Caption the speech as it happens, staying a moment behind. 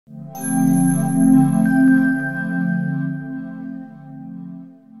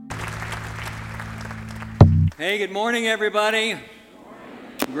Hey, good morning, everybody.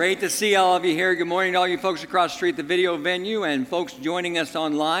 Great to see all of you here. Good morning to all you folks across the street, the video venue, and folks joining us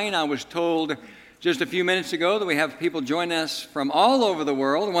online. I was told just a few minutes ago that we have people joining us from all over the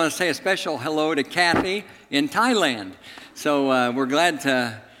world. I want to say a special hello to Kathy in Thailand. So we're glad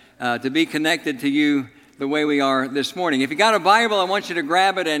to be connected to you the way we are this morning. If you got a Bible, I want you to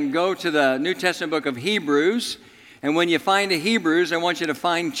grab it and go to the New Testament book of Hebrews. And when you find Hebrews, I want you to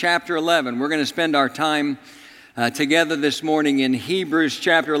find chapter 11. We're going to spend our time together this morning in Hebrews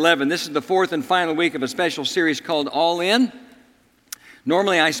chapter 11. This is the fourth and final week of a special series called All In.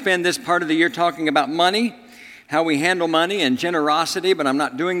 Normally I spend this part of the year talking about money, how we handle money and generosity, but I'm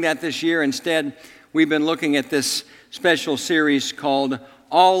not doing that this year. Instead, we've been looking at this special series called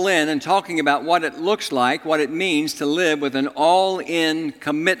All In and talking about what it looks like, what it means to live with an all-in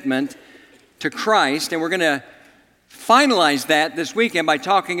commitment to Christ. And we're going to finalize that this weekend by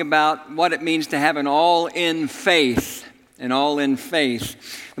talking about what it means to have an all-in faith. An all-in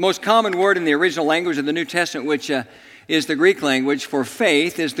faith. The most common word in the original language of the New Testament, which is the Greek language for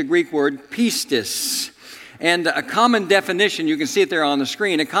faith, is the Greek word pistis. And a common definition, you can see it there on the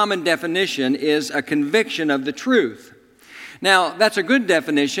screen, a common definition is a conviction of the truth. Now, that's a good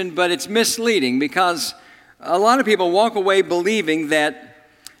definition, but it's misleading because a lot of people walk away believing that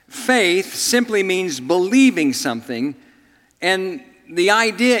faith simply means believing something, and the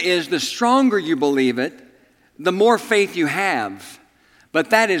idea is the stronger you believe it, the more faith you have. But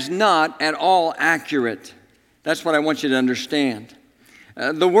that is not at all accurate. That's what I want you to understand.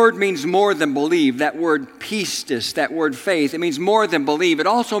 The word means more than believe. That word pistis, that word faith, it means more than believe. It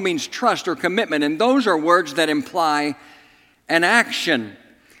also means trust or commitment, and those are words that imply an action.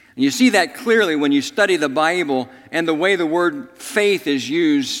 And you see that clearly when you study the Bible and the way the word faith is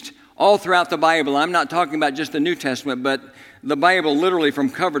used all throughout the Bible. I'm not talking about just the New Testament, but the Bible literally from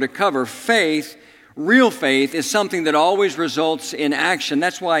cover to cover. Faith, real faith, is something that always results in action.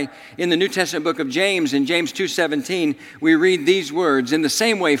 That's why in the New Testament book of James, in James 2:17, we read these words, "In the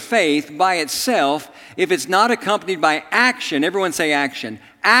same way, faith by itself, if it's not accompanied by action," everyone say action,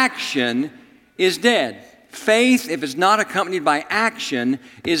 "action is dead." Faith, if it's not accompanied by action,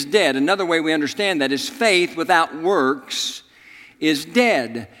 is dead. Another way we understand that is faith without works is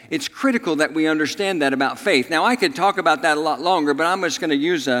dead. It's critical that we understand that about faith. Now, I could talk about that a lot longer, but I'm just going to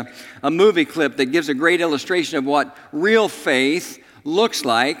use a movie clip that gives a great illustration of what real faith looks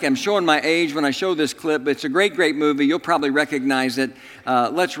like. I'm showing my age when I show this clip, but it's a great, great movie. You'll probably recognize it.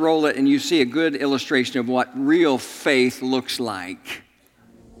 Let's roll it, and you see a good illustration of what real faith looks like.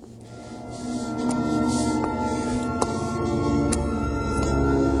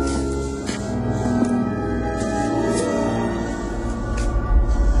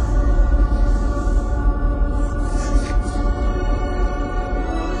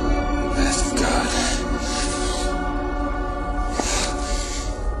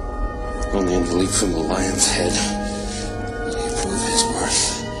 Only in the leap from the lion's head will he prove his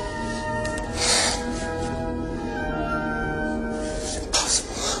worth.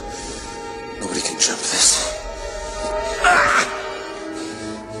 Impossible. Nobody can jump this.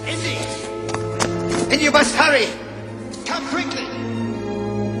 Indy! And you must hurry! Come quickly!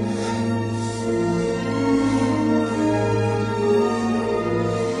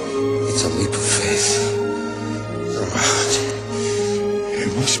 It's a leap of faith. You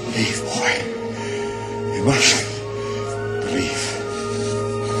must believe, boy. You must believe.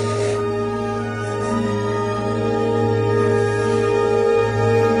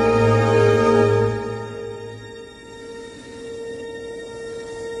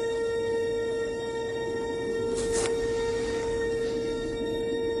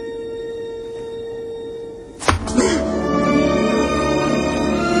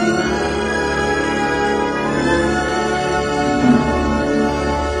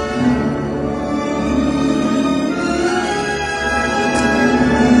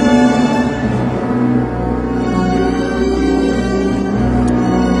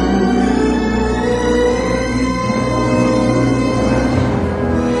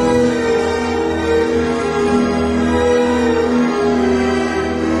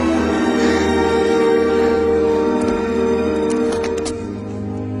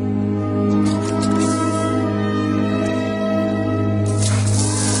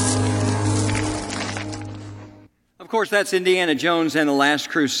 Of course, that's Indiana Jones and the Last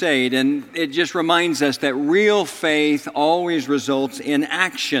Crusade, and it just reminds us that real faith always results in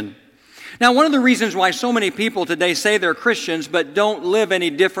action. Now, one of the reasons why so many people today say they're Christians but don't live any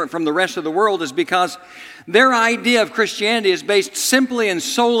different from the rest of the world is because their idea of Christianity is based simply and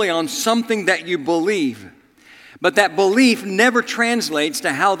solely on something that you believe. But that belief never translates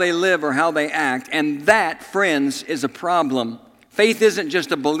to how they live or how they act. And that, friends, is a problem. Faith isn't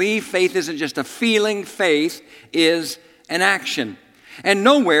just a belief. Faith isn't just a feeling. Faith is an action. And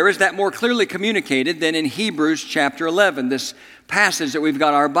nowhere is that more clearly communicated than in Hebrews chapter 11, this passage that we've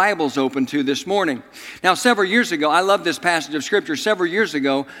got our Bibles open to this morning. Now, several years ago, I love this passage of Scripture. Several years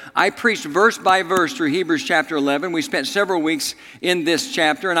ago, I preached verse by verse through Hebrews chapter 11. We spent several weeks in this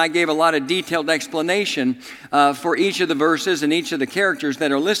chapter, and I gave a lot of detailed explanation for each of the verses and each of the characters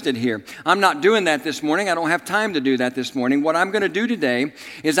that are listed here. I'm not doing that this morning. I don't have time to do that this morning. What I'm going to do today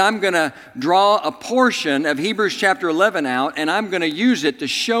is I'm going to draw a portion of Hebrews chapter 11 out, and I'm going to use it to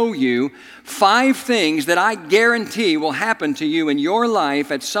show you 5 things that I guarantee will happen to you in your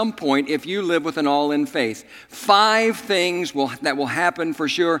life at some point if you live with an all-in faith. 5 things that will happen for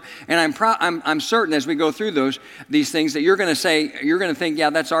sure, and I'm certain as we go through these things that you're going to think, yeah,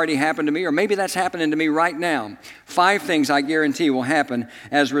 that's already happened to me, or maybe that's happening to me right now. 5 things I guarantee will happen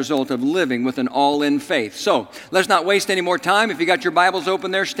as a result of living with an all-in faith. So let's not waste any more time. If you got your Bibles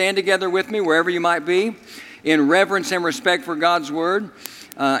open there, stand together with me wherever you might be in reverence and respect for God's Word.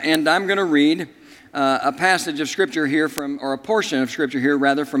 And I'm going to read a passage of Scripture here or a portion of Scripture here,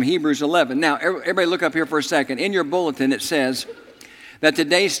 rather, from Hebrews 11. Now, everybody look up here for a second. In your bulletin, it says that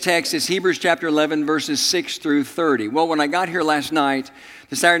today's text is Hebrews chapter 11, verses 6 through 30. Well, when I got here last night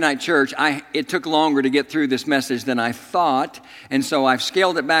to Saturday Night Church, it took longer to get through this message than I thought, and so I've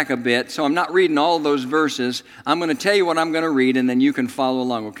scaled it back a bit, so I'm not reading all those verses. I'm going to tell you what I'm going to read, and then you can follow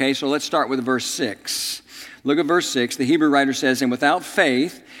along, okay? So let's start with verse 6. Look at verse 6. The Hebrew writer says, "And without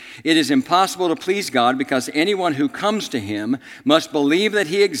faith, it is impossible to please God, because anyone who comes to him must believe that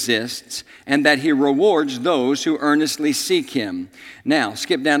he exists and that he rewards those who earnestly seek him." Now,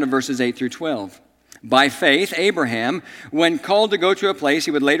 skip down to verses 8 through 12. "By faith, Abraham, when called to go to a place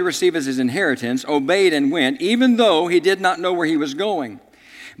he would later receive as his inheritance, obeyed and went, even though he did not know where he was going.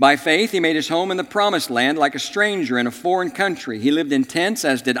 By faith, he made his home in the promised land like a stranger in a foreign country. He lived in tents,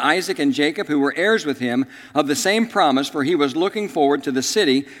 as did Isaac and Jacob, who were heirs with him of the same promise, for he was looking forward to the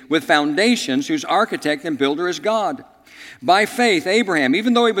city with foundations, whose architect and builder is God. By faith, Abraham,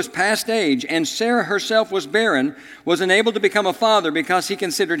 even though he was past age, and Sarah herself was barren, was enabled to become a father because he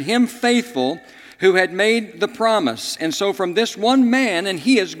considered him faithful who had made the promise. And so from this one man, and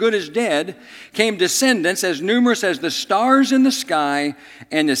he as good as dead, came descendants as numerous as the stars in the sky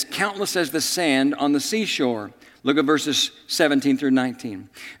and as countless as the sand on the seashore." Look at verses 17 through 19.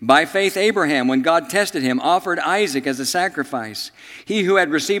 "By faith, Abraham, when God tested him, offered Isaac as a sacrifice. He who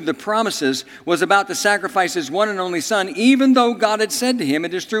had received the promises was about to sacrifice his one and only son, even though God had said to him,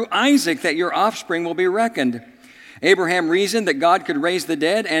 'It is through Isaac that your offspring will be reckoned.' Abraham reasoned that God could raise the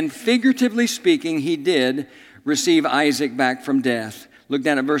dead, and figuratively speaking, he did receive Isaac back from death." Look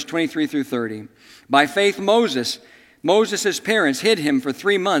down at verse 23 through 30. "By faith, Moses' parents hid him for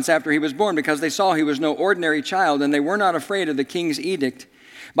 3 months after he was born because they saw he was no ordinary child, and they were not afraid of the king's edict.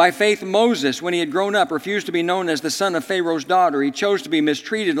 By faith, Moses, when he had grown up, refused to be known as the son of Pharaoh's daughter. He chose to be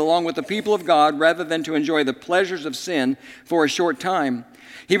mistreated along with the people of God rather than to enjoy the pleasures of sin for a short time.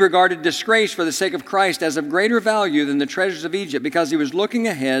 He regarded disgrace for the sake of Christ as of greater value than the treasures of Egypt, because he was looking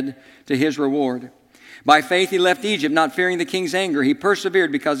ahead to his reward. By faith he left Egypt, not fearing the king's anger. He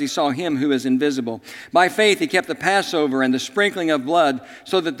persevered because he saw him who is invisible. By faith he kept the Passover and the sprinkling of blood,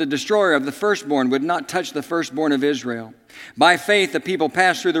 so that the destroyer of the firstborn would not touch the firstborn of Israel. By faith the people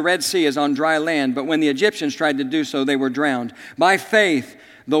passed through the Red Sea as on dry land, but when the Egyptians tried to do so, they were drowned. By faith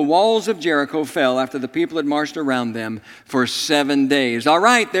the walls of Jericho fell after the people had marched around them for 7 days." All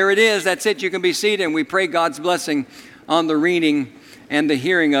right, there it is. That's it. You can be seated, and we pray God's blessing on the reading and the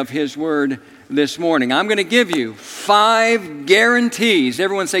hearing of his word this morning. I'm going to give you 5 guarantees.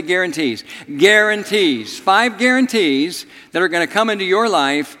 Everyone say guarantees. Guarantees. 5 guarantees that are going to come into your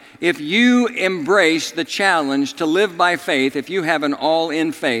life if you embrace the challenge to live by faith, if you have an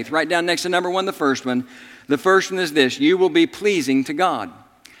all-in faith. Write down next to number 1 the first one. The first one is this: you will be pleasing to God.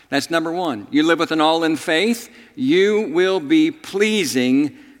 That's number 1. You live with an all-in faith, you will be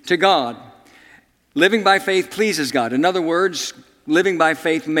pleasing to God. Living by faith pleases God. In other words, living by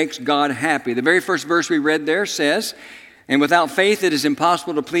faith makes God happy. The very first verse we read there says, "And without faith it is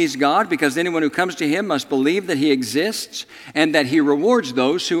impossible to please God, because anyone who comes to him must believe that he exists and that he rewards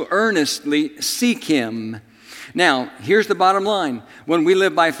those who earnestly seek him." Now, here's the bottom line. When we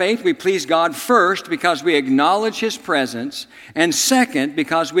live by faith, we please God first because we acknowledge his presence, and second,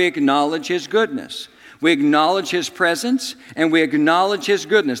 because we acknowledge his goodness. We acknowledge his presence and we acknowledge his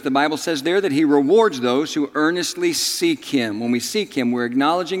goodness. The Bible says there that he rewards those who earnestly seek him. When we seek him, we're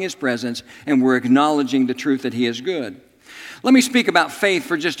acknowledging his presence and we're acknowledging the truth that he is good. Let me speak about faith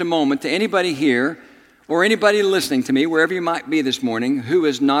for just a moment to anybody here. or anybody listening to me, wherever you might be this morning, who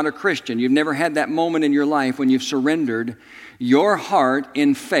is not a Christian, you've never had that moment in your life when you've surrendered your heart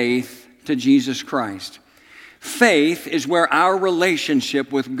in faith to Jesus Christ. Faith is where our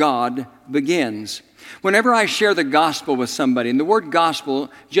relationship with God begins. Whenever I share the gospel with somebody, and the word gospel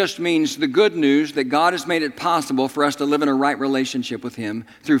just means the good news that God has made it possible for us to live in a right relationship with Him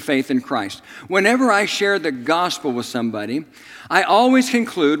through faith in Christ. Whenever I share the gospel with somebody, I always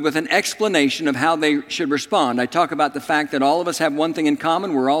conclude with an explanation of how they should respond. I talk about the fact that all of us have one thing in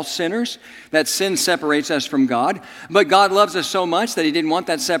common. We're all sinners, that sin separates us from God. But God loves us so much that He didn't want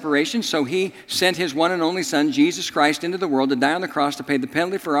that separation, so He sent His one and only Son, Jesus Christ, into the world to die on the cross to pay the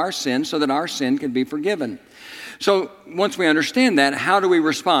penalty for our sin so that our sin could be forgiven. So once we understand that, how do we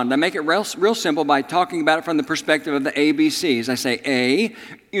respond? I make it real simple by talking about it from the perspective of the ABCs. I say, A,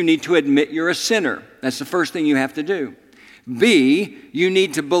 you need to admit you're a sinner. That's the first thing you have to do. B, you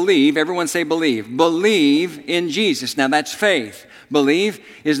need to believe. Everyone say believe. Believe in Jesus. Now that's faith. Believe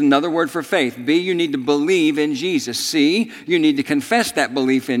is another word for faith. B, you need to believe in Jesus. C, you need to confess that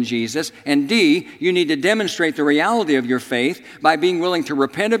belief in Jesus. And D, you need to demonstrate the reality of your faith by being willing to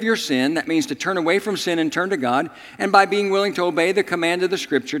repent of your sin. That means to turn away from sin and turn to God. And by being willing to obey the command of the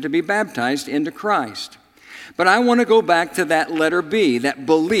Scripture to be baptized into Christ. But I want to go back to that letter B, that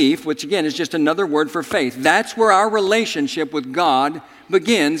belief, which again is just another word for faith. That's where our relationship with God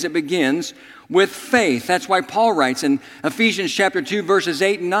begins. It begins with faith. That's why Paul writes in Ephesians chapter 2, verses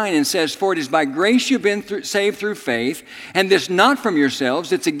 8 and 9, and says, "For it is by grace you've been saved through faith, and this not from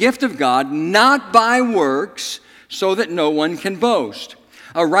yourselves. It's a gift of God, not by works, so that no one can boast."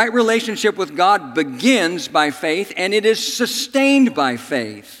 A right relationship with God begins by faith, and it is sustained by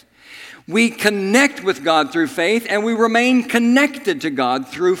faith. We connect with God through faith, and we remain connected to God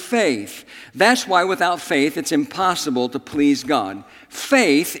through faith. That's why without faith, it's impossible to please God.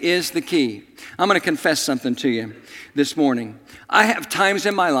 Faith is the key. I'm going to confess something to you this morning. I have times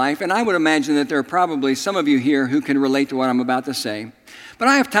in my life, and I would imagine that there are probably some of you here who can relate to what I'm about to say, but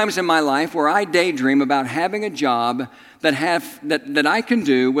I have times in my life where I daydream about having a job that I can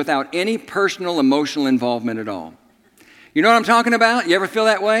do without any personal emotional involvement at all. You know what I'm talking about? You ever feel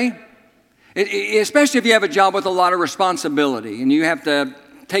that way? Especially if you have a job with a lot of responsibility and you have to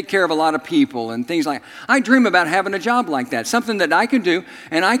take care of a lot of people and things like that. I dream about having a job like that, something that I could do,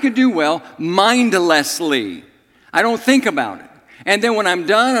 and I could do well mindlessly. I don't think about it. And then when I'm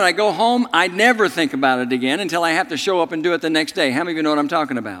done and I go home, I never think about it again until I have to show up and do it the next day. How many of you know what I'm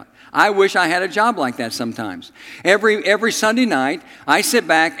talking about? I wish I had a job like that sometimes. Every Sunday night, I sit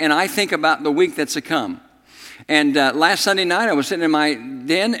back and I think about the week that's to come. And last Sunday night, I was sitting in my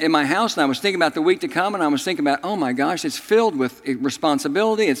den in my house, and I was thinking about the week to come, and I was thinking about, oh my gosh, it's filled with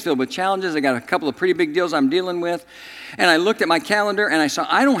responsibility, it's filled with challenges, I got a couple of pretty big deals I'm dealing with. And I looked at my calendar, and I saw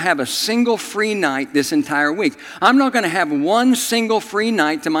I don't have a single free night this entire week. I'm not going to have one single free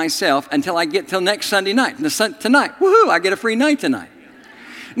night to myself until I get till next Sunday night. Tonight, woohoo, I get a free night tonight.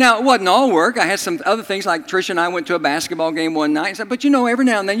 Now, it wasn't all work. I had some other things, like Trish and I went to a basketball game one night. But you know, every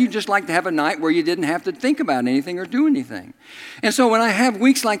now and then you just like to have a night where you didn't have to think about anything or do anything. And so when I have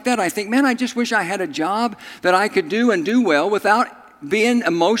weeks like that, I think, man, I just wish I had a job that I could do and do well without being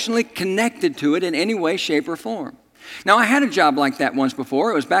emotionally connected to it in any way, shape, or form. Now, I had a job like that once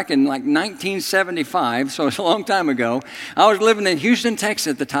before. It was back in like 1975, so it's a long time ago. I was living in Houston, Texas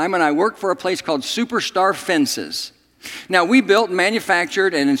at the time, and I worked for a place called Superstar Fences. Now, we built,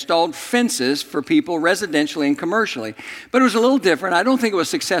 manufactured, and installed fences for people residentially and commercially. But it was a little different. I don't think it was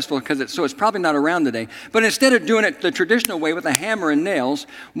successful so it's probably not around today. But instead of doing it the traditional way with a hammer and nails,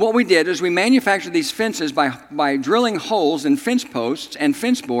 what we did is we manufactured these fences by drilling holes in fence posts and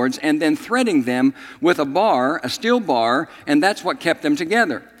fence boards and then threading them with a steel bar, and that's what kept them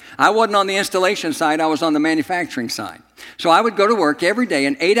together. I wasn't on the installation side, I was on the manufacturing side. So I would go to work every day,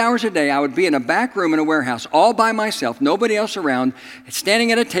 and 8 hours a day I would be in a back room in a warehouse all by myself, nobody else around,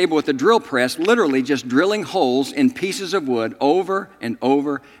 standing at a table with a drill press, literally just drilling holes in pieces of wood over and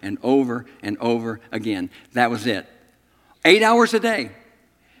over and over and over again. That was it. 8 hours a day.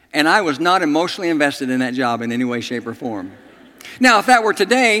 And I was not emotionally invested in that job in any way, shape, or form. Now, if that were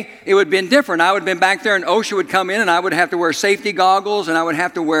today, it would have been different. I would have been back there and OSHA would come in and I would have to wear safety goggles and I would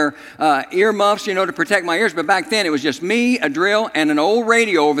have to wear earmuffs, to protect my ears. But back then, it was just me, a drill, and an old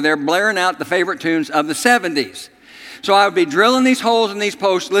radio over there blaring out the favorite tunes of the 70s. So I would be drilling these holes in these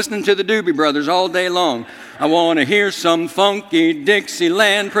posts, listening to the Doobie Brothers all day long. I want to hear some funky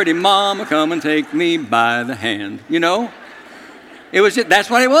Dixieland, pretty mama, come and take me by the hand. That's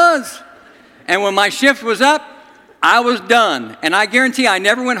what it was. And when my shift was up, I was done. And I guarantee I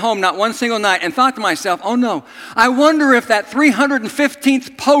never went home, not one single night, and thought to myself, oh no, I wonder if that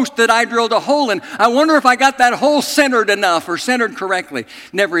 315th post that I drilled a hole in, I wonder if I got that hole centered enough or centered correctly.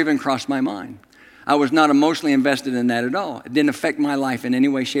 Never even crossed my mind. I was not emotionally invested in that at all. It didn't affect my life in any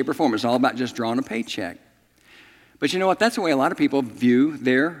way, shape, or form. It's all about just drawing a paycheck. But you know what? That's the way a lot of people view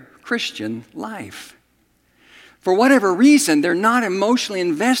their Christian life. For whatever reason, they're not emotionally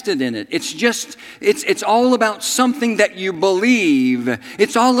invested in it. It's all about something that you believe.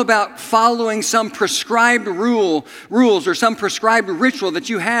 It's all about following some prescribed rules or some prescribed ritual that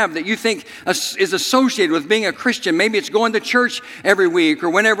you have that you think is associated with being a Christian. Maybe it's going to church every week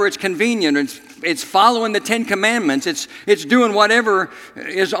or whenever it's convenient. It's following the 10 Commandments. It's doing whatever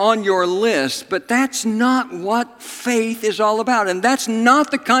is on your list. But that's not what faith is all about. And that's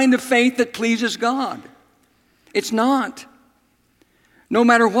not the kind of faith that pleases God. It's not. No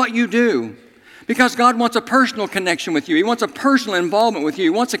matter what you do. Because God wants a personal connection with you. He wants a personal involvement with you. He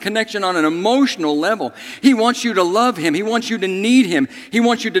wants a connection on an emotional level. He wants you to love Him. He wants you to need Him. He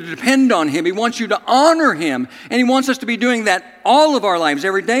wants you to depend on Him. He wants you to honor Him. And He wants us to be doing that all of our lives,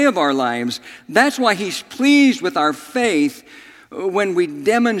 every day of our lives. That's why He's pleased with our faith when we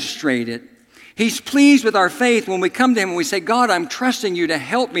demonstrate it. He's pleased with our faith when we come to Him and we say, God, I'm trusting You to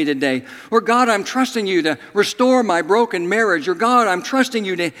help me today. Or God, I'm trusting You to restore my broken marriage. Or God, I'm trusting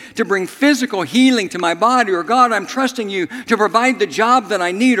You to bring physical healing to my body. Or God, I'm trusting You to provide the job that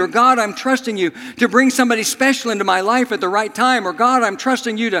I need. Or God, I'm trusting You to bring somebody special into my life at the right time. Or God, I'm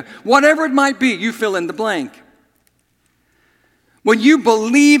trusting You to, whatever it might be, you fill in the blank. When you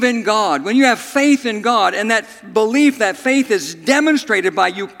believe in God, when you have faith in God, and that belief, that faith is demonstrated by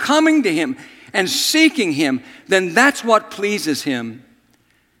you coming to Him and seeking Him, then that's what pleases Him.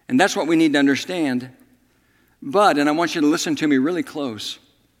 And that's what we need to understand. But, and I want you to listen to me really close,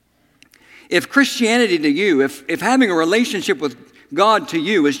 if Christianity to you, if having a relationship with God to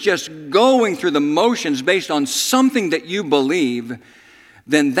you is just going through the motions based on something that you believe,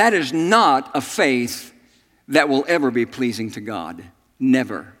 then that is not a faith that will ever be pleasing to God.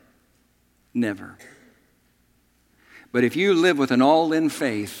 Never. Never. But if you live with an all-in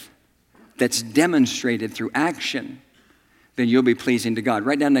faith that's demonstrated through action, then you'll be pleasing to God.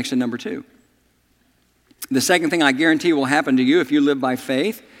 Right down next to number 2. The second thing I guarantee will happen to you if you live by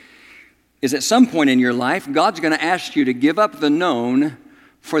faith is at some point in your life, God's going to ask you to give up the known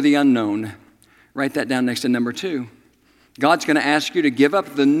for the unknown. Write that down next to number 2. God's going to ask you to give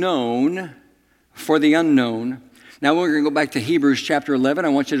up the known for the unknown. Now we're going to go back to Hebrews chapter 11. I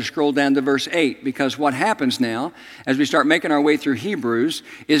want you to scroll down to verse 8, because what happens now as we start making our way through Hebrews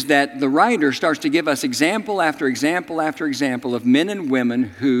is that the writer starts to give us example after example after example of men and women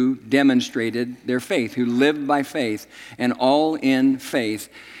who demonstrated their faith, who lived by faith and all in faith.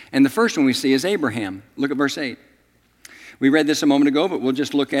 And the first one we see is Abraham. Look at verse 8. We read this a moment ago, but we'll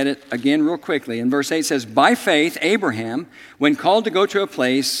just look at it again real quickly. In verse 8 says, by faith, Abraham, when called to go to a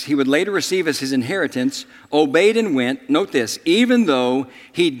place he would later receive as his inheritance, obeyed and went, note this, even though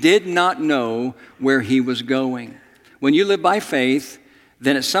he did not know where he was going. When you live by faith,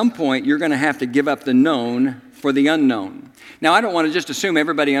 then at some point you're going to have to give up the known for the unknown. Now, I don't want to just assume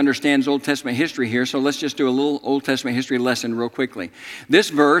everybody understands Old Testament history here, so let's just do a little Old Testament history lesson real quickly. This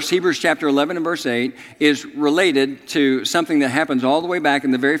verse, Hebrews chapter 11 and verse 8, is related to something that happens all the way back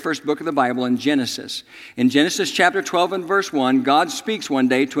in the very first book of the Bible in Genesis. In Genesis chapter 12 and verse 1, God speaks one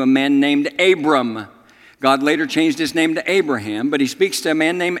day to a man named Abram. God later changed his name to Abraham, but he speaks to a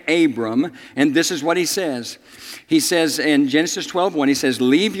man named Abram, and this is what he says. He says in Genesis 12:1, he says,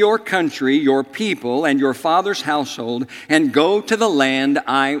 leave your country, your people, and your father's household, and go to the land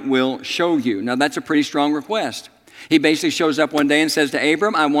I will show you. Now that's a pretty strong request. He basically shows up one day and says to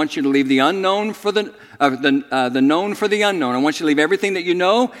Abram, I want you to leave the unknown for the known for the unknown. I want you to leave everything that you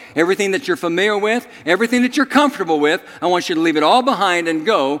know, everything that you're familiar with, everything that you're comfortable with. I want you to leave it all behind and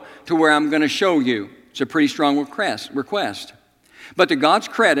go to where I'm going to show you. It's a pretty strong request. But to God's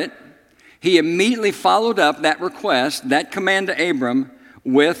credit, He immediately followed up that request, that command to Abram,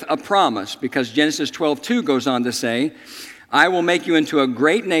 with a promise. Because Genesis 12:2 goes on to say, I will make you into a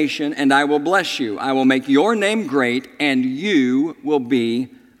great nation, and I will bless you. I will make your name great, and you will be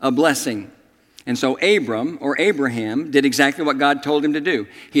a blessing. And so Abram, or Abraham, did exactly what God told him to do.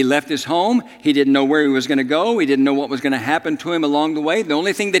 He left his home. He didn't know where he was going to go. He didn't know what was going to happen to him along the way. The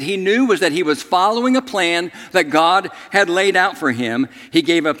only thing that he knew was that he was following a plan that God had laid out for him. He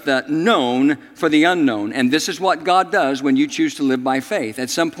gave up the known for the unknown. And this is what God does when you choose to live by faith. At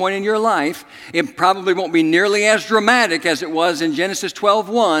some point in your life, it probably won't be nearly as dramatic as it was in Genesis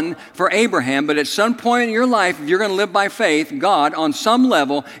 12:1 for Abraham, but at some point in your life, if you're going to live by faith, God, on some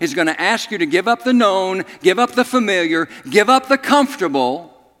level, is going to ask you to give up up the known, give up the familiar, give up the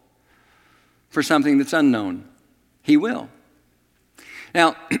comfortable for something that's unknown. He will.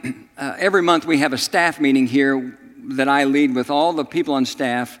 Now, every month we have a staff meeting here that I lead with all the people on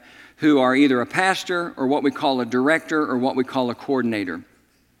staff who are either a pastor or what we call a director or what we call a coordinator.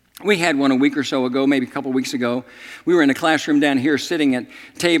 We had one a week or so ago, maybe a couple weeks ago. We were in a classroom down here sitting at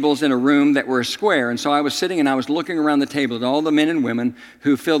tables in a room that were a square. And so I was sitting and I was looking around the table at all the men and women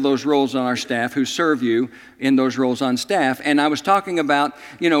who fill those roles on our staff, who serve you in those roles on staff. And I was talking about,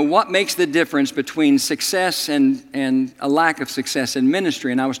 what makes the difference between success and a lack of success in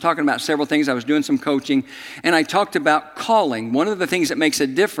ministry. And I was talking about several things. I was doing some coaching. And I talked about calling. One of the things that makes a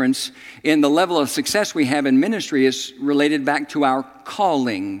difference in the level of success we have in ministry is related back to our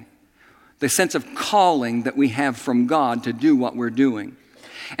calling. The sense of calling that we have from God to do what we're doing.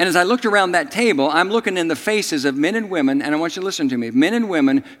 And as I looked around that table, I'm looking in the faces of men and women, and I want you to listen to me, men and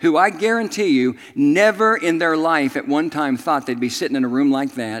women who I guarantee you never in their life at one time thought they'd be sitting in a room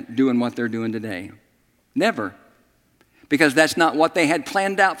like that doing what they're doing today. Never. Because that's not what they had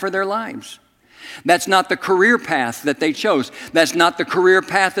planned out for their lives. That's not the career path that they chose. That's not the career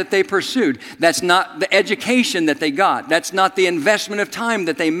path that they pursued. That's not the education that they got. That's not the investment of time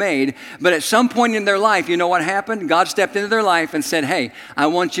that they made. But at some point in their life, you know what happened? God stepped into their life and said, hey, I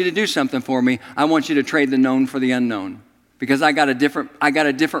want you to do something for me. I want you to trade the known for the unknown. Because I got a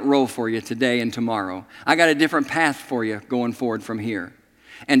different role for you today and tomorrow. I got a different path for you going forward from here.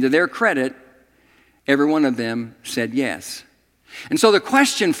 And to their credit, every one of them said yes. And so the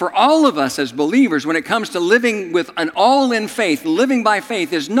question for all of us as believers when it comes to living with an all-in faith, living by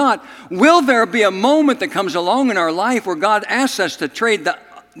faith, is not, will there be a moment that comes along in our life where God asks us to trade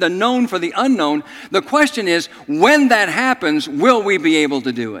the known for the unknown? The question is, when that happens, will we be able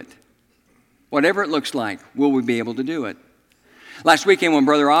to do it? Whatever it looks like, will we be able to do it? Last weekend when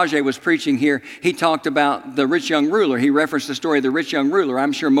Brother Ajay was preaching here, he talked about the rich young ruler. He referenced the story of the rich young ruler.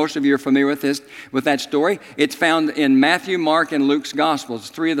 I'm sure most of you are familiar with that story. It's found in Matthew, Mark, and Luke's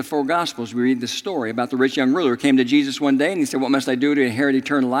Gospels. 3 of the 4 Gospels, we read this story about the rich young ruler who came to Jesus one day and he said, what must I do to inherit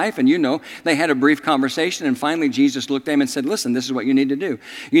eternal life? And they had a brief conversation and finally Jesus looked at him and said, listen, this is what you need to do.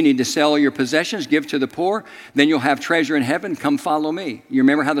 You need to sell your possessions, give to the poor, then you'll have treasure in heaven. Come follow me. You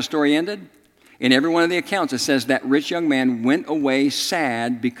remember how the story ended? In every one of the accounts, it says that rich young man went away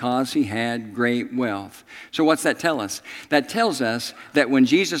sad because he had great wealth. So what's that tell us? That tells us that when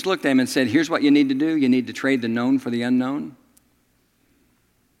Jesus looked at him and said, here's what you need to do. You need to trade the known for the unknown.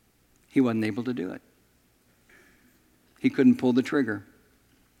 He wasn't able to do it. He couldn't pull the trigger.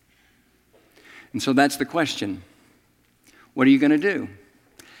 And so that's the question. What are you going to do?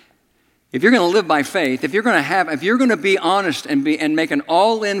 If you're going to live by faith, if you're going to be honest and make an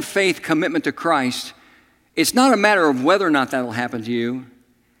all-in faith commitment to Christ, it's not a matter of whether or not that'll happen to you.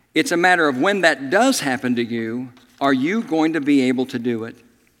 It's a matter of when that does happen to you, are you going to be able to do it?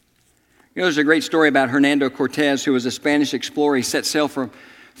 There's a great story about Hernando Cortez, who was a Spanish explorer. He set sail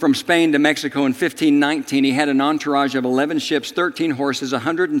from Spain to Mexico in 1519. He had an entourage of 11 ships, 13 horses,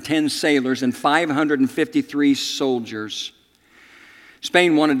 110 sailors, and 553 soldiers.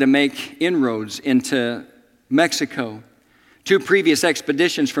 Spain wanted to make inroads into Mexico. 2 previous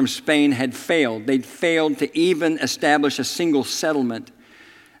expeditions from Spain had failed. They'd failed to even establish a single settlement.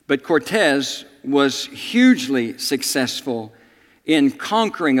 But Cortez was hugely successful in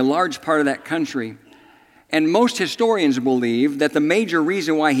conquering a large part of that country. And most historians believe that the major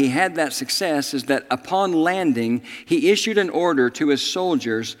reason why he had that success is that upon landing, he issued an order to his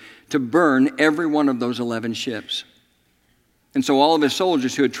soldiers to burn every one of those 11 ships. And so all of his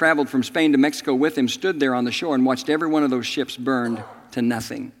soldiers who had traveled from Spain to Mexico with him stood there on the shore and watched every one of those ships burned to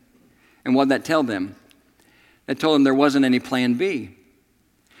nothing. And what did that tell them? That told them there wasn't any plan B.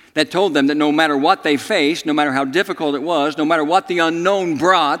 That told them that no matter what they faced, no matter how difficult it was, no matter what the unknown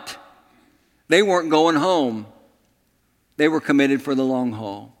brought, they weren't going home. They were committed for the long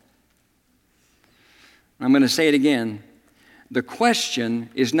haul. I'm going to say it again. The question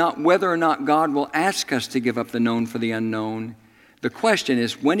is not whether or not God will ask us to give up the known for the unknown. The question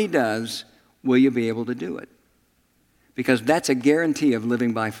is, when he does, will you be able to do it? Because that's a guarantee of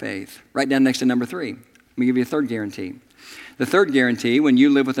living by faith. Right down next to number 3. Let me give you a third guarantee. The third guarantee, when you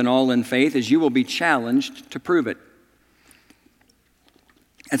live with an all-in faith, is you will be challenged to prove it.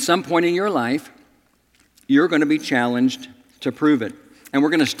 At some point in your life, you're going to be challenged to prove it. And we're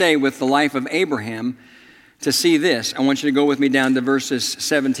going to stay with the life of Abraham to see this. I want you to go with me down to verses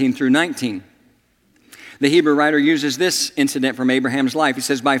 17 through 19. The Hebrew writer uses this incident from Abraham's life. He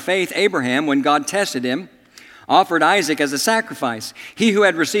says, by faith, Abraham, when God tested him, offered Isaac as a sacrifice. He who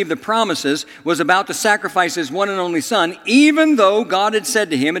had received the promises was about to sacrifice his one and only son, even though God had said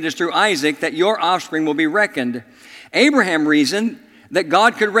to him, "It is through Isaac that your offspring will be reckoned." Abraham reasoned that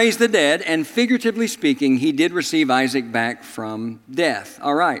God could raise the dead, and figuratively speaking, he did receive Isaac back from death.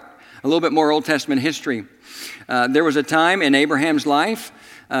 All right, a little bit more Old Testament history. There was a time in Abraham's life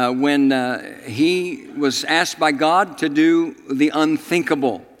when he was asked by God to do the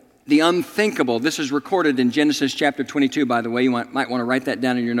unthinkable. The unthinkable. This is recorded in Genesis chapter 22, by the way. You might want to write that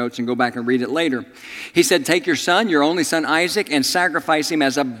down in your notes and go back and read it later. He said, "Take your son, your only son Isaac, and sacrifice him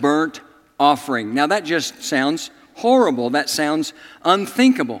as a burnt offering." Now that just sounds horrible. That sounds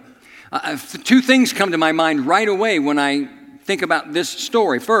unthinkable. Two things come to my mind right away when I think about this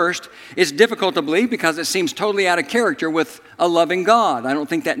story. First, it's difficult to believe because it seems totally out of character with a loving God. I don't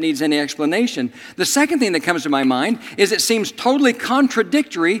think that needs any explanation. The second thing that comes to my mind is it seems totally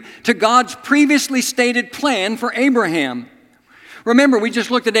contradictory to God's previously stated plan for Abraham. Remember, we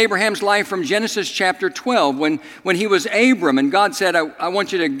just looked at Abraham's life from Genesis chapter 12 when he was Abram, and God said, I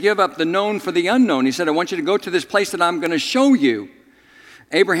want you to give up the known for the unknown. He said, I want you to go to this place that I'm going to show you.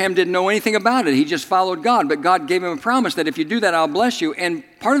 Abraham didn't know anything about it. He just followed God, but God gave him a promise that if you do that, I'll bless you. And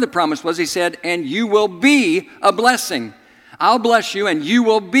part of the promise was, he said, and you will be a blessing. I'll bless you and you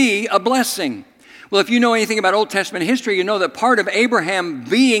will be a blessing. Well, if you know anything about Old Testament history, you know that part of Abraham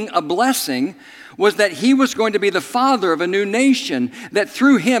being a blessing was that he was going to be the father of a new nation, that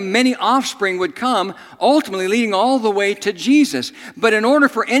through him many offspring would come, ultimately leading all the way to Jesus. But in order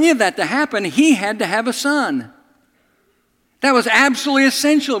for any of that to happen, he had to have a son. That was absolutely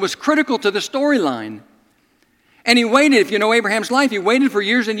essential. It was critical to the storyline. And he waited, if you know Abraham's life, he waited for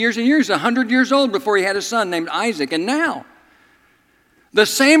years and years and years, 100 years old before he had a son named Isaac. And now, the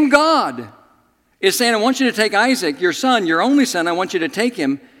same God is saying, I want you to take Isaac, your son, your only son, I want you to take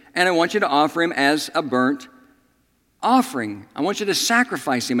him, and I want you to offer him as a burnt offering. I want you to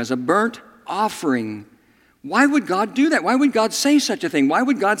sacrifice him as a burnt offering. Why would God do that? Why would God say such a thing? Why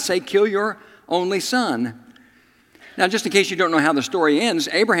would God say, kill your only son? Now, just in case you don't know how the story ends,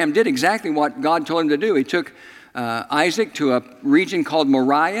 Abraham did exactly what God told him to do. He took Isaac to a region called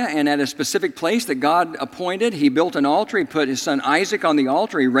Moriah, and at a specific place that God appointed, he built an altar. He put his son Isaac on the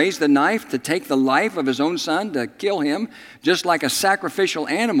altar. He raised the knife to take the life of his own son, to kill him, just like a sacrificial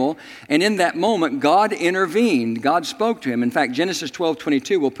animal. And in that moment, God intervened. God spoke to him. In fact, Genesis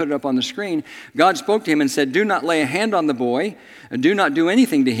 12:22, we'll put it up on the screen. God spoke to him and said, do not lay a hand on the boy, and do not do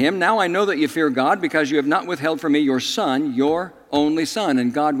anything to him. Now I know that you fear God, because you have not withheld from me your son, your only son.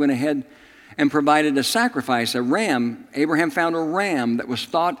 And God went ahead and provided a sacrifice, a ram. Abraham found a ram that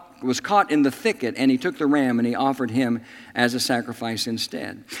was caught in the thicket, and he took the ram and he offered him as a sacrifice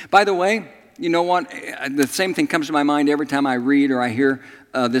instead. By the way, you know what? The same thing comes to my mind every time I read or I hear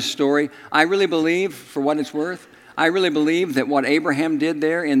this story. I really believe, for what it's worth, I really believe that what Abraham did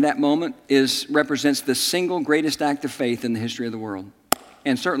there in that moment represents the single greatest act of faith in the history of the world.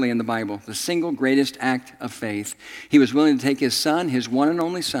 And certainly in the Bible, the single greatest act of faith. He was willing to take his son, his one and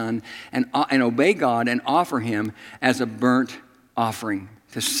only son, and obey God and offer him as a burnt offering,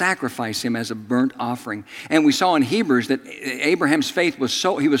 to sacrifice him as a burnt offering. And we saw in Hebrews that Abraham's faith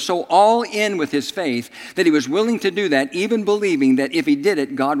he was so all in with his faith that he was willing to do that, even believing that if he did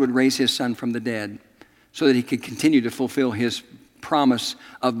it, God would raise his son from the dead so that he could continue to fulfill his promise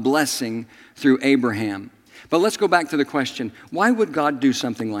of blessing through Abraham. But let's go back to the question, why would God do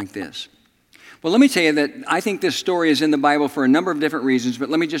something like this? Well, let me tell you that I think this story is in the Bible for a number of different reasons, but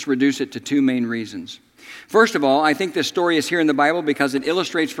let me just reduce it to two main reasons. First of all, I think this story is here in the Bible because it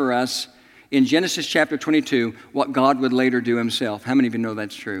illustrates for us in Genesis chapter 22 what God would later do himself. How many of you know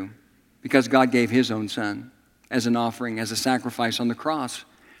that's true? Because God gave his own son as an offering, as a sacrifice on the cross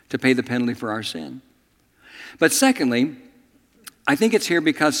to pay the penalty for our sin. But secondly, I think it's here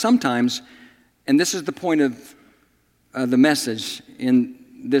because sometimes, and this is the point of the message in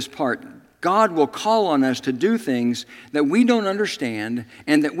this part, God will call on us to do things that we don't understand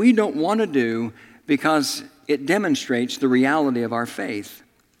and that we don't want to do because it demonstrates the reality of our faith.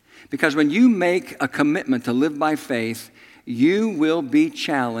 Because when you make a commitment to live by faith, you will be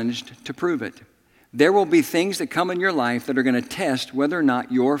challenged to prove it. There will be things that come in your life that are going to test whether or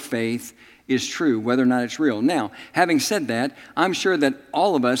not your faith is true, whether or not it's real. Now, having said that, I'm sure that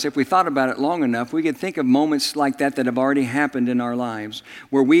all of us, if we thought about it long enough, we could think of moments like that have already happened in our lives,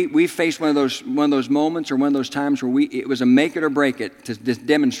 where we faced one of those moments or one of those times where it was a make it or break it to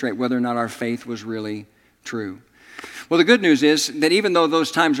demonstrate whether or not our faith was really true. Well, the good news is that even though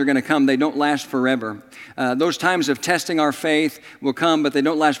those times are going to come, they don't last forever. Those times of testing our faith will come, but they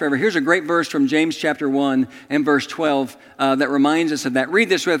don't last forever. Here's a great verse from James chapter 1 and verse 12 that reminds us of that. Read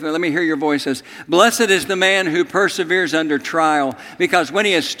this with me. Let me hear your voice. It says, "Blessed is the man who perseveres under trial, because when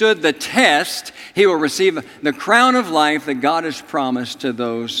he has stood the test, he will receive the crown of life that God has promised to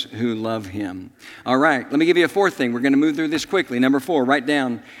those who love him." All right, let me give you a fourth thing. We're going to move through this quickly. Number 4, write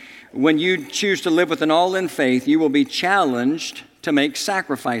down. When you choose to live with an all-in faith, you will be challenged to make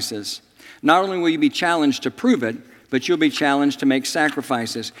sacrifices. Not only will you be challenged to prove it, but you'll be challenged to make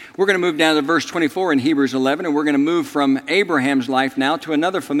sacrifices. We're going to move down to verse 24 in Hebrews 11, and we're going to move from Abraham's life now to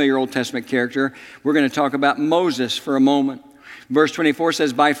another familiar Old Testament character. We're going to talk about Moses for a moment. Verse 24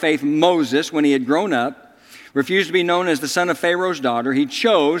 says, "By faith Moses, when he had grown up, refused to be known as the son of Pharaoh's daughter. He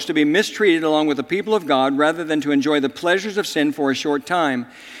chose to be mistreated along with the people of God rather than to enjoy the pleasures of sin for a short time.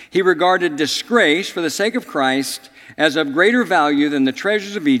 He regarded disgrace for the sake of Christ as of greater value than the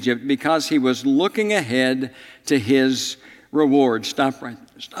treasures of Egypt, because he was looking ahead to his reward." Stop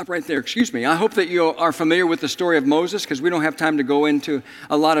right there. Excuse me. I hope that you are familiar with the story of Moses, because we don't have time to go into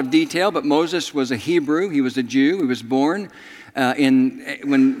a lot of detail, but Moses was a Hebrew. He was a Jew. He was born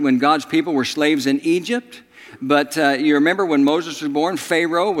when God's people were slaves in Egypt. But you remember when Moses was born,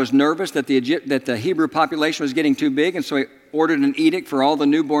 Pharaoh was nervous that the Hebrew population was getting too big, and so he ordered an edict for all the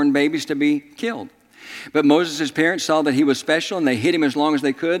newborn babies to be killed. But Moses' parents saw that he was special, and they hid him as long as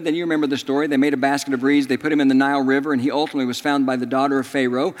they could. Then you remember the story. They made a basket of reeds. They put him in the Nile River, and he ultimately was found by the daughter of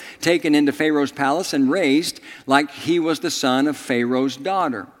Pharaoh, taken into Pharaoh's palace, and raised like he was the son of Pharaoh's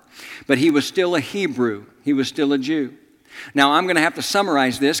daughter. But he was still a Hebrew. He was still a Jew. Now, I'm going to have to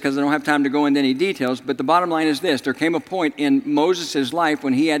summarize this because I don't have time to go into any details, but the bottom line is this. There came a point in Moses' life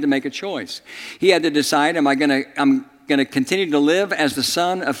when he had to make a choice. He had to decide, I'm going to continue to live as the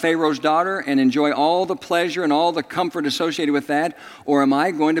son of Pharaoh's daughter and enjoy all the pleasure and all the comfort associated with that, or am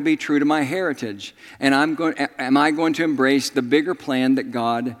I going to be true to my heritage? And am I going to embrace the bigger plan that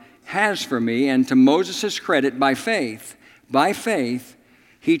God has for me? And to Moses' credit, by faith,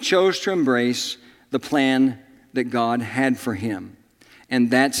 he chose to embrace the plan that God had for him. And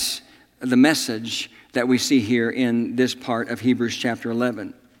that's the message that we see here in this part of Hebrews chapter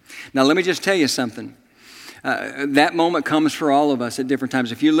 11. Now, let me just tell you something. That moment comes for all of us at different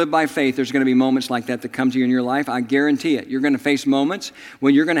times. If you live by faith, there's going to be moments like that come to you in your life. I guarantee it. You're going to face moments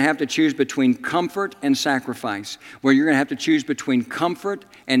when you're going to have to choose between comfort and sacrifice, where you're going to have to choose between comfort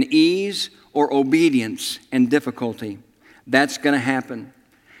and ease or obedience and difficulty. That's going to happen.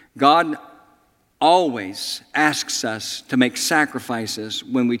 God always asks us to make sacrifices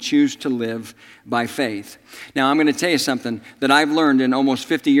when we choose to live by faith. Now, I'm going to tell you something that I've learned in almost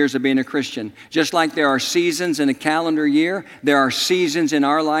 50 years of being a Christian. Just like there are seasons in a calendar year, there are seasons in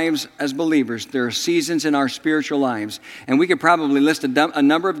our lives as believers. There are seasons in our spiritual lives. And we could probably list a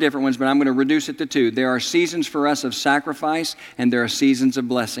number of different ones, but I'm going to reduce it to 2. There are seasons for us of sacrifice, and there are seasons of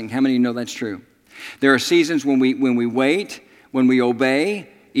blessing. How many of you know that's true? There are seasons when we wait, when we obey,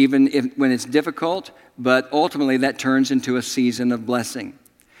 even when it's difficult, but ultimately that turns into a season of blessing.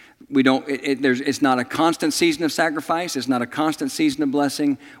 It's not a constant season of sacrifice. It's not a constant season of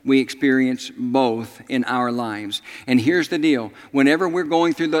blessing. We experience both in our lives. And here's the deal. Whenever we're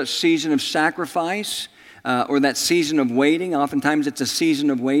going through the season of sacrifice, or that season of waiting, oftentimes it's a season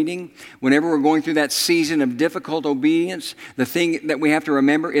of waiting. Whenever we're going through that season of difficult obedience, the thing that we have to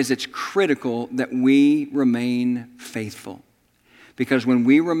remember is it's critical that we remain faithful. Because when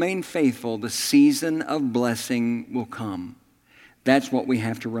we remain faithful, the season of blessing will come. That's what we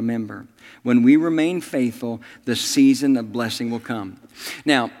have to remember. When we remain faithful, the season of blessing will come.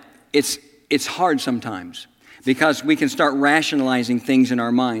 Now, it's hard sometimes, because we can start rationalizing things in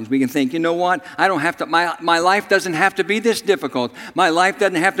our minds. We can think, you know what? I don't have to, my life doesn't have to be this difficult. My life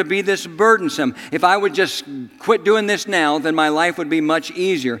doesn't have to be this burdensome. If I would just quit doing this now, then my life would be much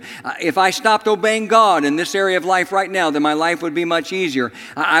easier. If I stopped obeying God in this area of life right now, then my life would be much easier.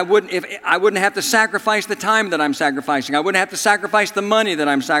 I wouldn't have to sacrifice the time that I'm sacrificing. I wouldn't have to sacrifice the money that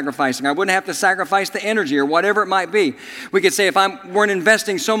I'm sacrificing. I wouldn't have to sacrifice the energy or whatever it might be. We could say if I weren't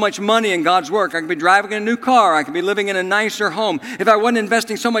investing so much money in God's work, I could be driving a new car. I could be living in a nicer home. If I wasn't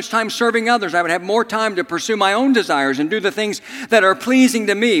investing so much time serving others, I would have more time to pursue my own desires and do the things that are pleasing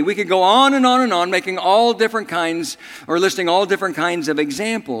to me. We could go on and on and on, making all different kinds or listing all different kinds of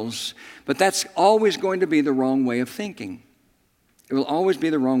examples, but that's always going to be the wrong way of thinking. It will always be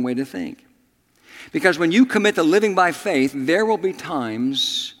the wrong way to think. Because when you commit to living by faith, there will be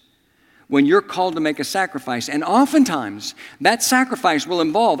times when you're called to make a sacrifice. And oftentimes, that sacrifice will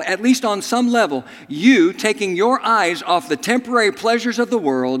involve, at least on some level, you taking your eyes off the temporary pleasures of the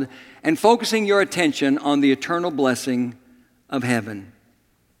world and focusing your attention on the eternal blessing of heaven.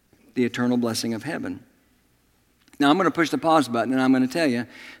 The eternal blessing of heaven. Now, I'm going to push the pause button, and I'm going to tell you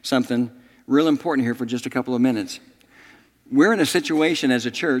something real important here for just a couple of minutes. We're in a situation as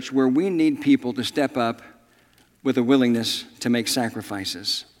a church where we need people to step up with a willingness to make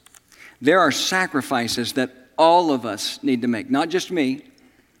sacrifices. There are sacrifices that all of us need to make, not just me.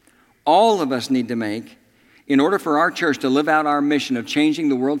 All of us need to make in order for our church to live out our mission of changing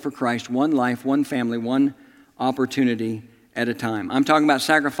the world for Christ, one life, one family, one opportunity at a time. I'm talking about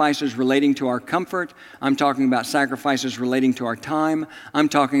sacrifices relating to our comfort. I'm talking about sacrifices relating to our time. I'm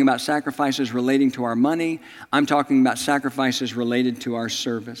talking about sacrifices relating to our money. I'm talking about sacrifices related to our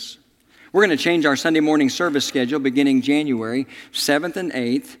service. We're going to change our Sunday morning service schedule beginning January 7th and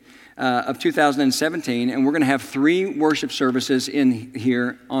 8th of 2017, and we're going to have 3 worship services in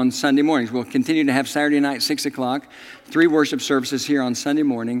here on Sunday mornings. We'll continue to have Saturday night, 6 o'clock, 3 worship services here on Sunday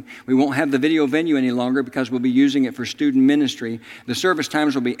morning. We won't have the video venue any longer because we'll be using it for student ministry. The service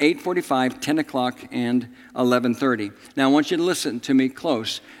times will be 8:45, 10 o'clock, and 11:30. Now, I want you to listen to me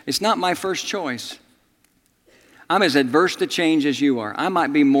close. It's not my first choice. I'm as adverse to change as you are. I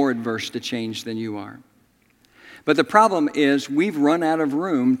might be more adverse to change than you are. But the problem is we've run out of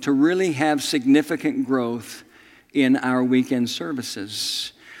room to really have significant growth in our weekend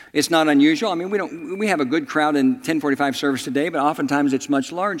services. It's not unusual. I mean, we have a good crowd in 1045 service today, but oftentimes it's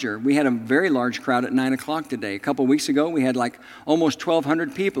much larger. We had a very large crowd at 9 o'clock today. A couple weeks ago, we had like almost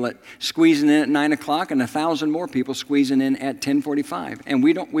 1,200 people squeezing in at 9 o'clock and 1,000 more people squeezing in at 1045. And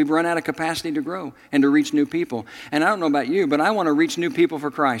we've run out of capacity to grow and to reach new people. And I don't know about you, but I want to reach new people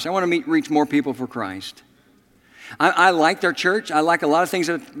for Christ. I want to reach more people for Christ. I like their church. I like a lot of things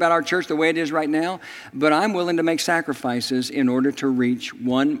about our church the way it is right now, but I'm willing to make sacrifices in order to reach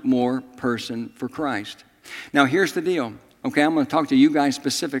one more person for Christ. Now, here's the deal. Okay, I'm going to talk to you guys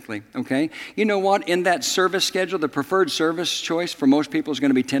specifically, okay? You know what? In that service schedule, the preferred service choice for most people is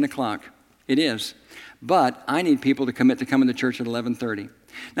going to be 10 o'clock. It is. But I need people to commit to coming to church at 11:30.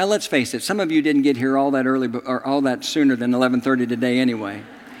 Now, let's face it. Some of you didn't get here all that early or all that sooner than 11:30 today anyway.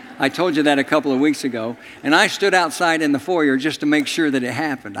 I told you that a couple of weeks ago, and I stood outside in the foyer just to make sure that it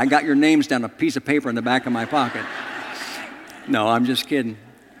happened. I got your names down a piece of paper in the back of my pocket. No, I'm just kidding.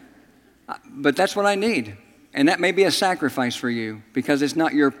 But that's what I need. And that may be a sacrifice for you because it's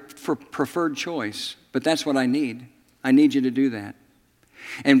not your preferred choice, but that's what I need. I need you to do that.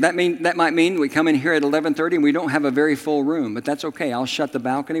 And that might mean we come in here at 11:30 and we don't have a very full room, but that's okay. I'll shut the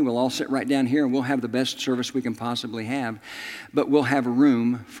balcony. We'll all sit right down here and we'll have the best service we can possibly have, but we'll have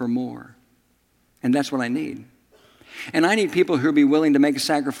room for more. And that's what I need. And I need people who will be willing to make a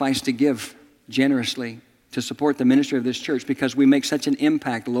sacrifice to give generously to support the ministry of this church because we make such an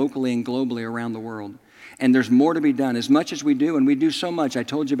impact locally and globally around the world. And there's more to be done. As much as we do, and we do so much, I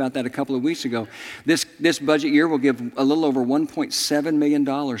told you about that a couple of weeks ago. This budget year will give a little over $1.7 million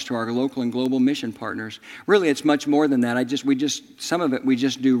to our local and global mission partners. Really, it's much more than that. Some of it we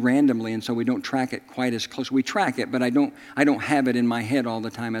just do randomly, and so we don't track it quite as close. We track it, but I don't have it in my head all the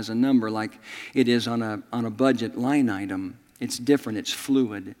time as a number like it is on a budget line item. It's different. It's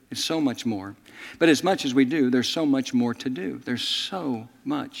fluid. It's so much more. But as much as we do, there's so much more to do. There's so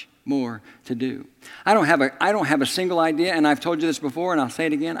much more to do. I don't have a single idea, and I've told you this before, and I'll say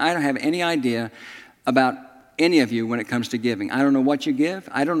it again. I don't have any idea about any of you when it comes to giving. I don't know what you give.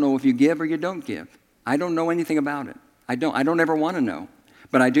 I don't know if you give or you don't give. I don't know anything about it. I don't ever want to know.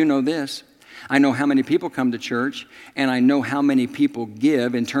 But I do know this. I know how many people come to church, and I know how many people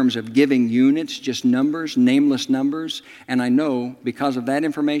give in terms of giving units, just numbers, nameless numbers. And I know, because of that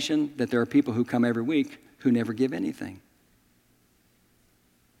information, that there are people who come every week who never give anything.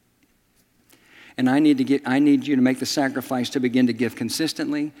 And I need you to make the sacrifice to begin to give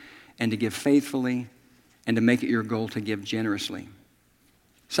consistently and to give faithfully and to make it your goal to give generously.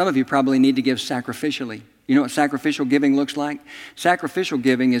 Some of you probably need to give sacrificially. You know what sacrificial giving looks like? Sacrificial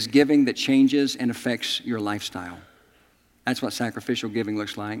giving is giving that changes and affects your lifestyle. That's what sacrificial giving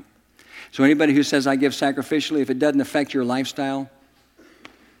looks like. So anybody who says, I give sacrificially, if it doesn't affect your lifestyle,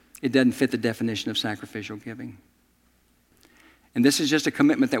 it doesn't fit the definition of sacrificial giving. And this is just a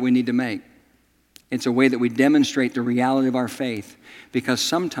commitment that we need to make. It's a way that we demonstrate the reality of our faith, because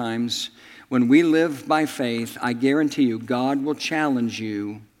sometimes when we live by faith, I guarantee you, God will challenge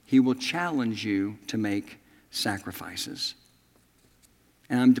you. He will challenge you to make sacrifices.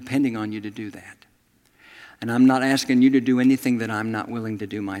 And I'm depending on you to do that. And I'm not asking you to do anything that I'm not willing to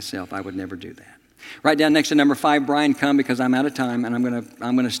do myself. I would never do that. Right down next to number 5, Brian, come, because I'm out of time, and I'm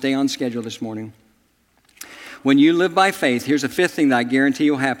going to stay on schedule this morning. when you live by faith, here's a fifth thing that I guarantee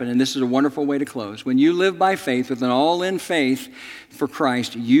will happen, and this is a wonderful way to close. When you live by faith, with an all-in faith for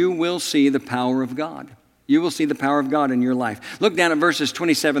Christ, you will see the power of God. You will see the power of God in your life. Look down at verses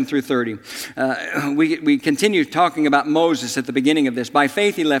 27 through 30. We continue talking about Moses at the beginning of this. By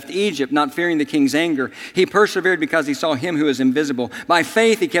faith he left Egypt, not fearing the king's anger. He persevered because he saw him who is invisible. By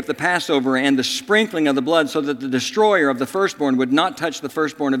faith he kept the Passover and the sprinkling of the blood so that the destroyer of the firstborn would not touch the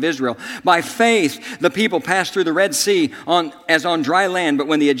firstborn of Israel. By faith the people passed through the Red Sea as on dry land, but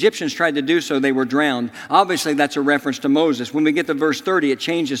when the Egyptians tried to do so, they were drowned. Obviously that's a reference to Moses. When we get to verse 30, it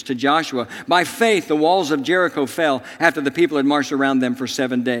changes to Joshua. By faith the walls of Jericho fell after the people had marched around them for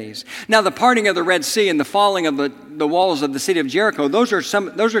 7 days. Now, the parting of the Red Sea and the falling of the walls of the city of Jericho, those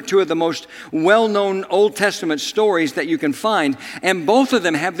are two of the most well-known Old Testament stories that you can find, and both of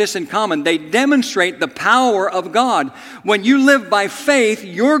them have this in common. They demonstrate the power of God. When you live by faith,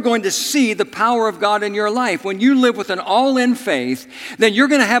 you're going to see the power of God in your life. When you live with an all-in faith, then you're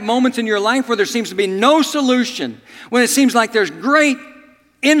going to have moments in your life where there seems to be no solution, when it seems like there's great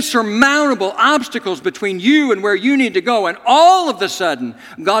insurmountable obstacles between you and where you need to go, and all of a sudden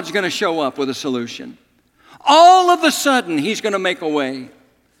God's going to show up with a solution. All of a sudden he's going to make a way.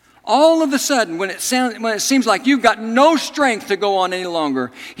 All of a sudden, when it seems like you've got no strength to go on any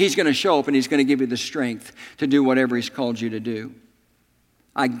longer, he's going to show up and he's going to give you the strength to do whatever he's called you to do.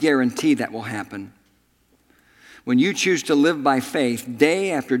 I guarantee that will happen. When you choose to live by faith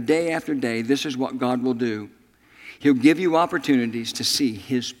day after day after day, this is what God will do. He'll give you opportunities to see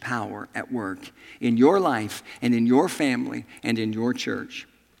his power at work in your life and in your family and in your church.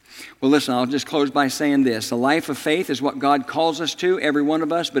 Well, listen, I'll just close by saying this. A life of faith is what God calls us to, every one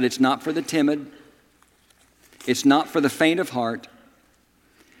of us, but it's not for the timid. It's not for the faint of heart.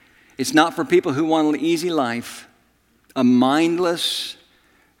 It's not for people who want an easy life, a mindless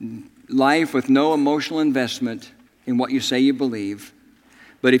life with no emotional investment in what you say you believe.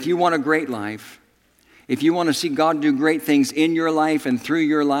 But if you want a great life, if you want to see God do great things in your life and through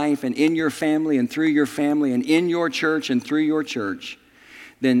your life and in your family and through your family and in your church and through your church,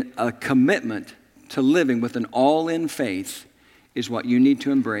 then a commitment to living with an all-in faith is what you need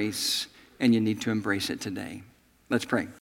to embrace, and you need to embrace it today. Let's pray.